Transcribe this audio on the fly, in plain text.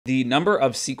The number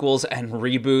of sequels and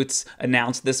reboots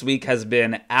announced this week has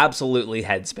been absolutely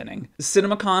head-spinning.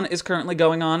 CinemaCon is currently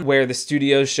going on, where the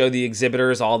studios show the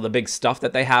exhibitors all the big stuff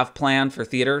that they have planned for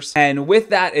theaters. And with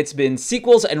that, it's been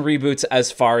sequels and reboots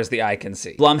as far as the eye can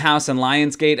see. Blumhouse and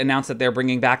Lionsgate announced that they're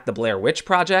bringing back the Blair Witch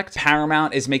Project.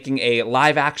 Paramount is making a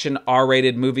live-action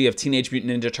R-rated movie of Teenage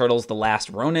Mutant Ninja Turtles: The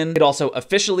Last Ronin. It also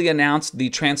officially announced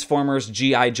the Transformers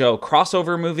G.I. Joe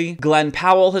crossover movie. Glenn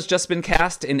Powell has just been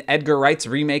cast in Edgar Wright's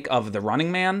remake of The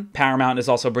Running Man. Paramount is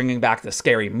also bringing back the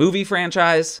Scary Movie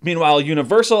franchise. Meanwhile,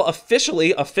 Universal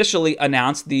officially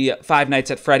announced the Five Nights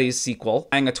at Freddy's sequel,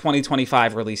 having a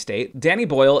 2025 release date. Danny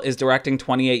Boyle is directing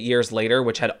 28 Years Later,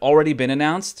 which had already been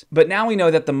announced, but now we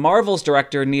know that the Marvels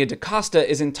director Nia DaCosta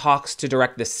is in talks to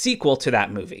direct the sequel to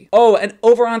that movie. Oh, and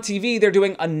over on TV, they're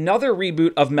doing another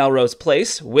reboot of Melrose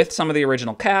Place with some of the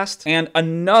original cast, and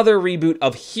another reboot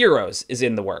of Heroes is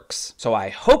in the works. So I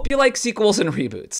hope you like sequels and reboots.